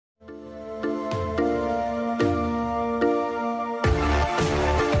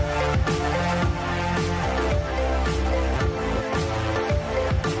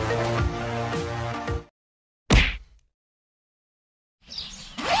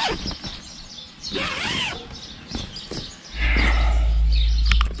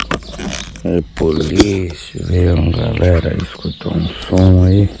É polícia, veio uma galera escutou um som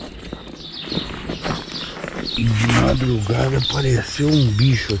aí. E de madrugada apareceu um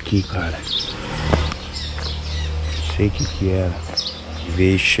bicho aqui, cara. Não sei o que era.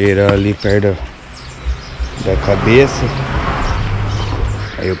 Veio cheirar ali perto da cabeça.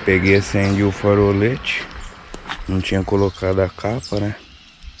 Aí eu peguei, acendi o farolete. Não tinha colocado a capa, né?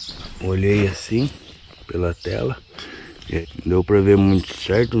 Olhei assim pela tela. Deu pra ver muito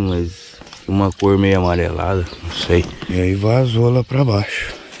certo, mas uma cor meio amarelada, não sei. E aí vazou lá pra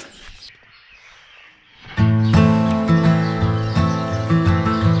baixo.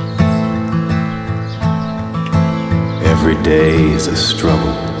 Every day is a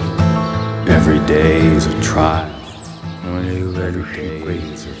struggle. Every day is a trial. Olha aí o velho Chico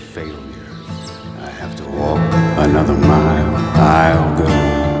aí. Is a failure. I have to walk another mile. I'll go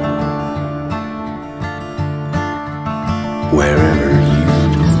wherever you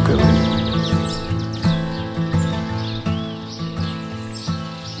go.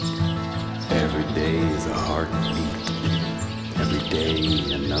 Every day is a heartbeat. Every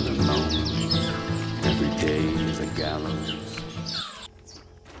day another moan. Every day is a gallows.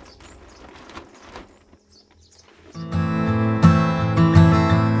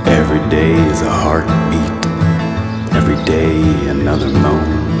 Every day is a heartbeat. Every day another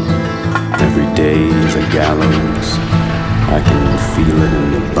moan. Every day is a gallows. I can feel it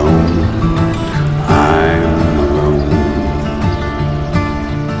in the bone. I'm alone.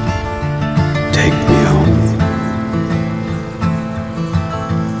 Take me home.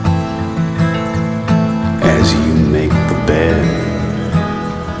 As you make the bed,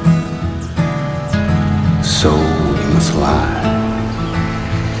 so you must lie.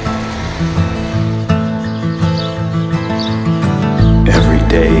 Every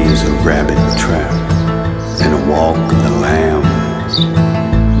day is a rabbit trap and a walk of the lamb.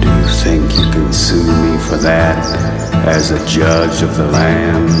 Do you think you can sue me for that? As a judge of the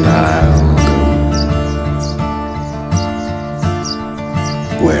land, I'll go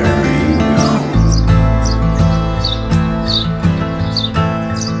wherever you go.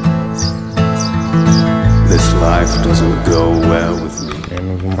 This life doesn't go well with me.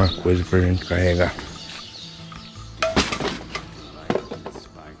 Temos uma coisa pra gente carregar.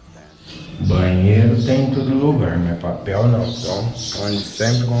 Banheiro tem em todo lugar, mas papel não. Então, ande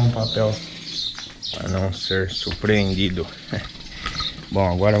sempre com papel para não ser surpreendido.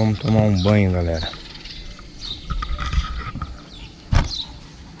 Bom, agora vamos tomar um banho, galera.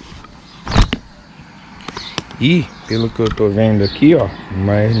 E, pelo que eu tô vendo aqui, ó,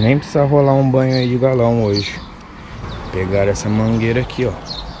 mas nem precisa rolar um banho aí de galão hoje. Pegaram essa mangueira aqui, ó.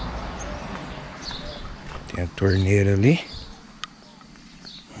 Tem a torneira ali.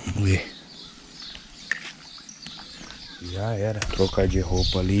 Vamos ver. Já era. Trocar de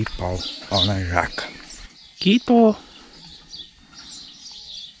roupa ali e pau na jaca. Quito!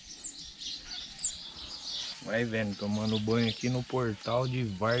 Vai vendo, tomando banho aqui no portal de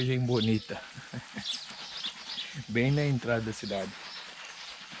Vargem Bonita. Bem na entrada da cidade.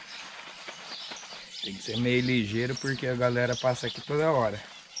 Tem que ser meio ligeiro porque a galera passa aqui toda hora.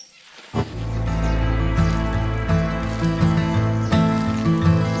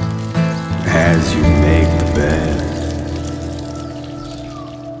 As you make the bed,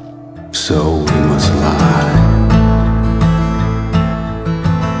 so we must lie.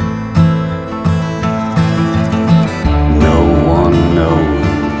 No one knows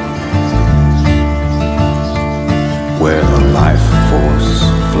where the life force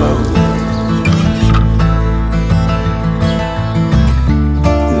flows.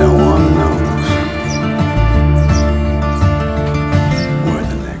 No one knows where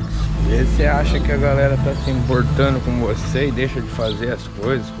the next. Vê se você acha que a galera tá se importando com você e deixa de fazer as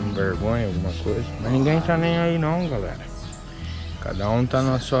coisas com vergonha, alguma coisa. Mas ninguém tá nem aí não, galera. Cada um tá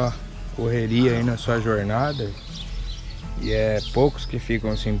na sua correria aí, na sua jornada. E é poucos que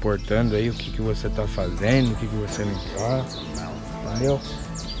ficam se importando aí o que você tá fazendo, o que você não faz. Entendeu?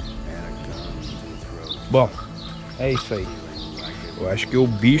 Bom, é isso aí. Eu acho que o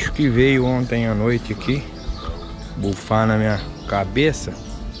bicho que veio ontem à noite aqui bufar na minha cabeça,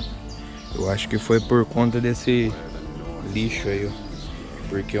 eu acho que foi por conta desse lixo aí, ó.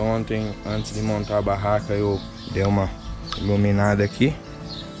 Porque ontem, antes de montar a barraca, eu dei uma iluminada aqui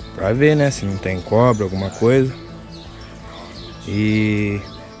pra ver, né, se não tem cobra, alguma coisa. E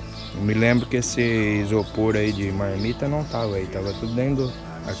eu me lembro que esse isopor aí de marmita não tava aí, tava tudo dentro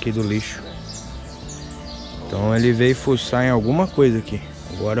aqui do lixo. Então ele veio fuçar em alguma coisa aqui.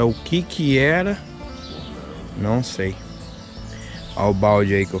 Agora o que era, não sei. Olha o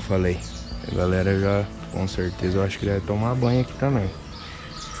balde aí que eu falei. A galera já, com certeza, eu acho que deve tomar banho aqui também.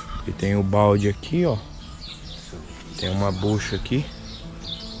 E tem o balde aqui, ó. Tem uma bucha aqui.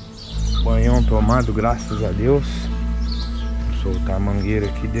 Banhão tomado, graças a Deus. Vou soltar a mangueira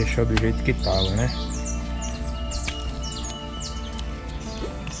aqui e deixar do jeito que tava, né?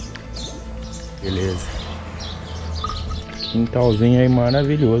 Beleza. Quintalzinho aí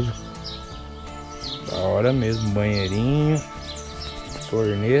maravilhoso. Da hora mesmo. Banheirinho.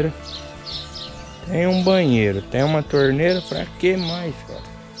 Torneira. Tem um banheiro, tem uma torneira, pra que mais, cara?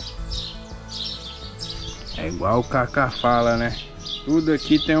 É igual o Kaká fala, né? Tudo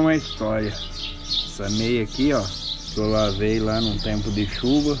aqui tem uma história. Essa meia aqui, ó, eu lavei lá num tempo de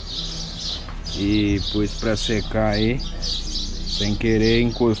chuva e pus pra secar aí. Sem querer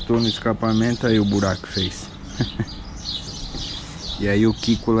encostou no escapamento, aí o buraco fez. E aí o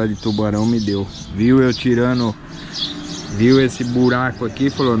Kiko lá de Tubarão me deu. Viu eu tirando... Viu esse buraco aqui e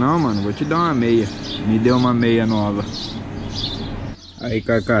falou, não, mano, vou te dar uma meia. Me deu uma meia nova. Aí,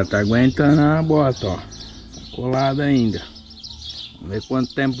 Kaká, tá aguentando a bota, ó. Tá colada ainda. Vamos ver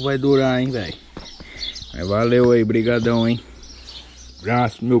quanto tempo vai durar, hein, velho. Mas valeu aí, brigadão, hein.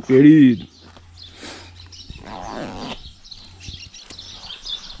 Abraço, meu querido.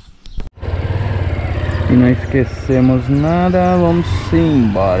 E não esquecemos nada, vamos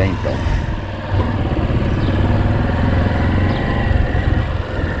embora então.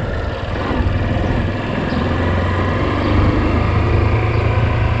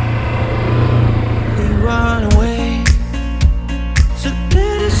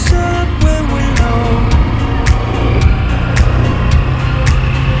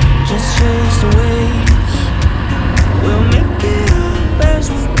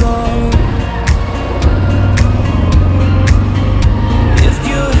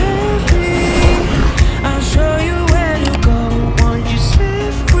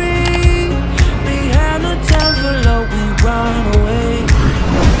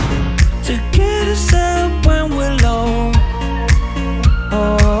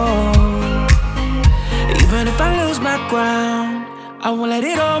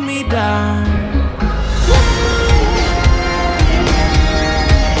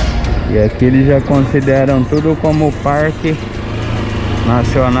 E aqui eles já consideram tudo como parque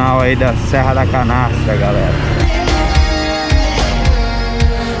nacional aí da Serra da Canastra, galera.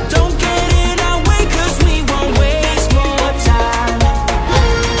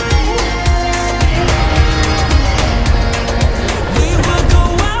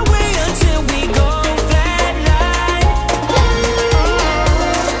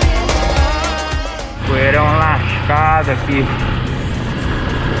 Poeirão lascado aqui.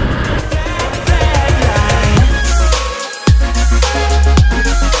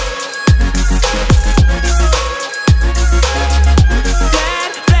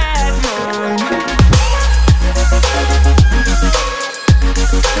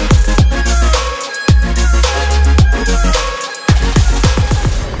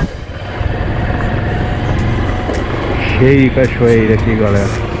 Cheio de cachoeira aqui,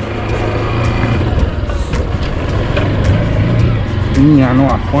 galera.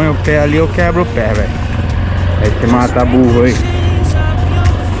 Não põe o pé ali, eu quebro o pé, velho. Aí você mata burro aí.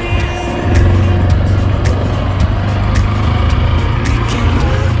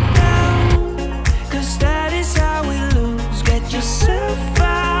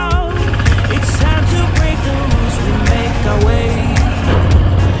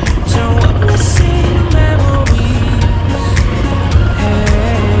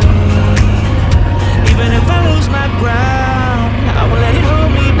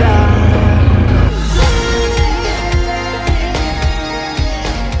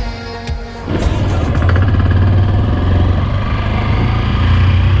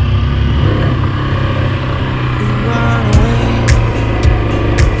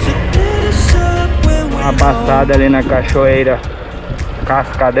 Passada ali na cachoeira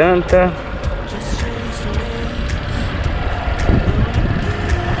Cascadanta.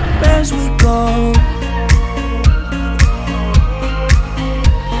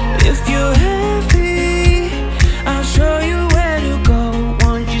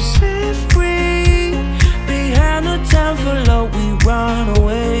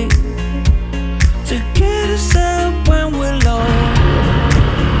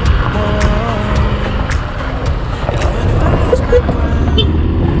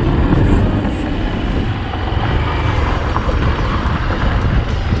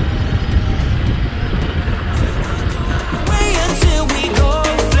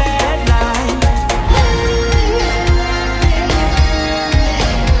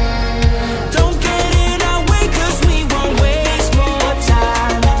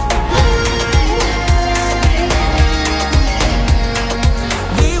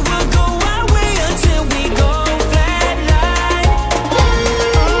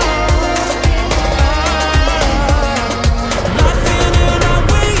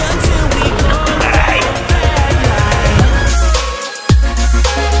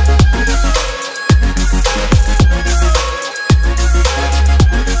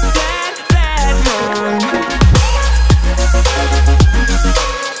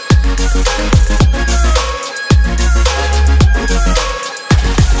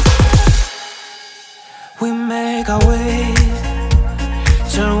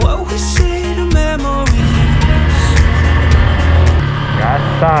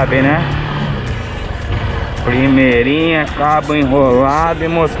 sabe, né? Primeirinha, cabo enrolado e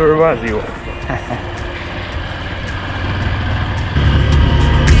motor vazio.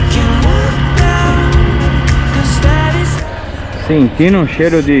 Sentindo um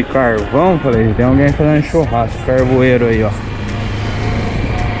cheiro de carvão, falei, tem alguém fazendo churrasco, carvoeiro aí, ó.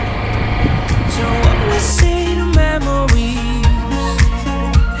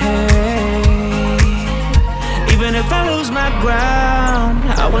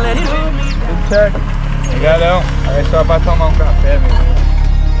 Tudo certo, obrigadão. Aí só pra tomar um café, meu.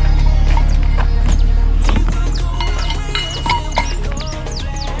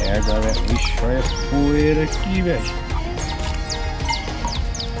 É, galera, ixi, olha a poeira aqui, velho.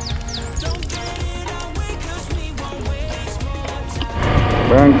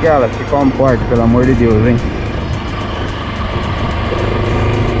 Branquela, se comporte, pelo amor de Deus, hein?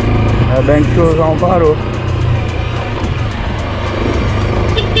 É bem que o tiozão parou.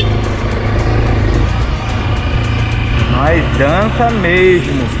 Nós dança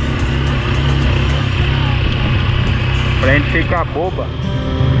mesmo. Pra gente ficar boba.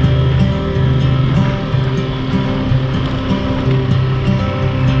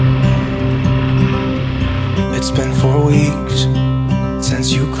 It's been 4 weeks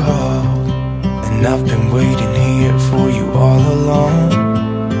since you called, and I've been waiting here for you all along.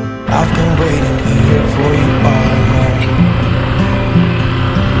 I've been waiting here for you all along.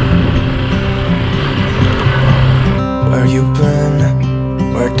 Where you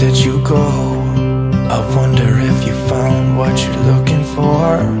been? Where did you go? I wonder if you found what you're looking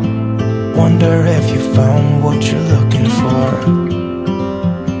for. Wonder if you found what you're looking for.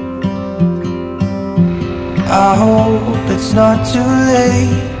 I hope it's not too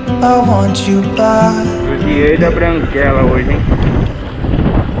late. I want you back. Judiei da branquela hoje, hein?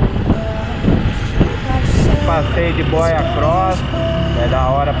 Passei de boia cross, é da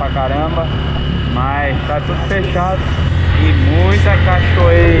hora pra caramba, mas tá tudo fechado e muita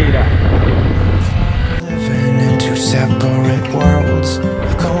cachoeira.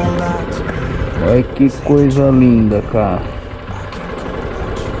 Olha que coisa linda, cara.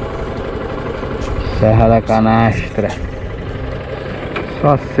 Serra da Canastra.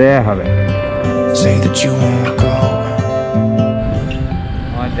 Só serra, velho.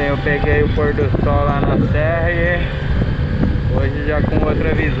 Ontem eu peguei o pôr do sol lá na serra e hoje já com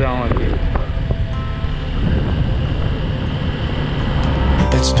outra visão aqui.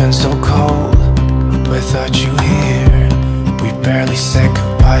 It's been so cold without you here. We barely said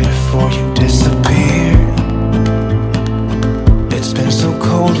goodbye before you disappeared. It's been so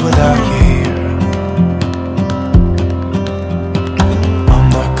cold without you here.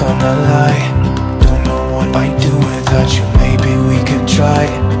 Gonna lie, don't know what I'd do without you. Maybe we could try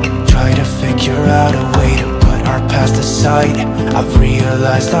to figure out a way to put our past aside. I've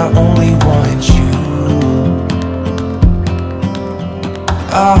realized I only want you.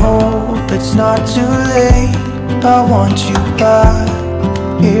 I hope it's not too late. I want you back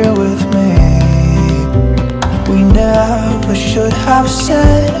here with me. We never should have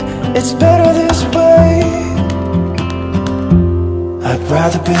said it's better this way. I'd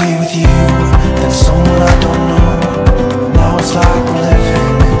rather be with you than someone I don't know. Now it's like we're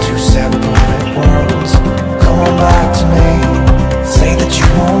living in two separate worlds. Come on back to me, say that you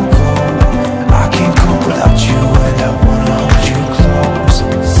won't go. I can't cope without you and I wanna hold you close.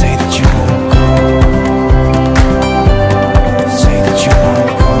 Say that you won't go. Say that you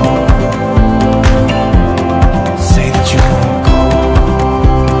won't go. Say that you won't go.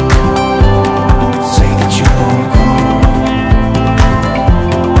 Say that you won't go.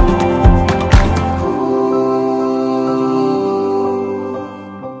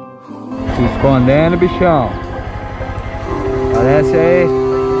 Se escondendo, bichão. Aparece aí.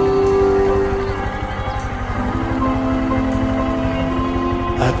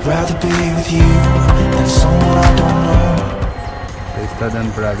 I'd rather be with you than someone I don't know. Não sei se tá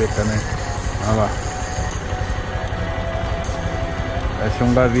dando pra ver também. Olha lá. Parece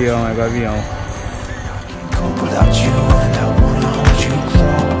um gavião, é gavião. Cope without you and I wanna hold you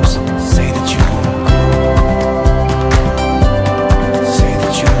close. Say that you won't go. Say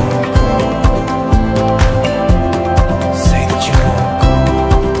that you won't go. Say that you won't go.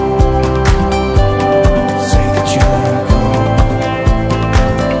 Say that you won't go.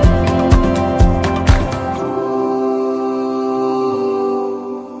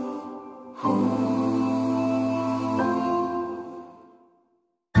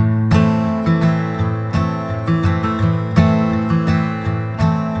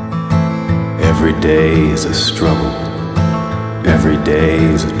 Every day is a struggle. Every day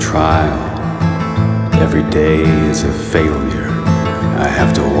is a trial. Every day is a failure. I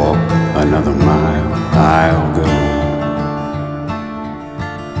have to walk another mile. I'll go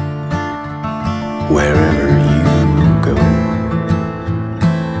wherever you go.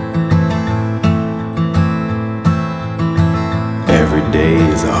 Every day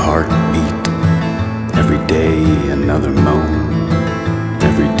is a heartbeat. Every day another moan.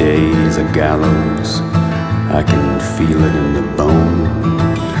 Every day is a gallows. I can feel it in the bone.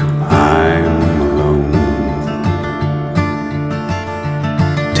 I'm alone.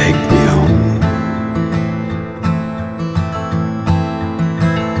 Take me home.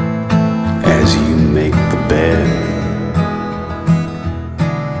 As you make the bed,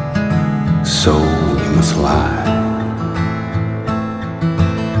 so you must lie.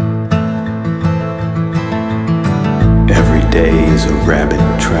 Every day is a rabbit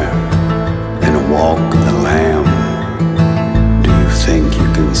trap and a walk of the lamb. Do you think you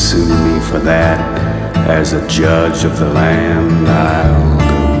can sue me for that? As a judge of the land, I'll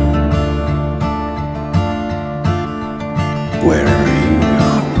go where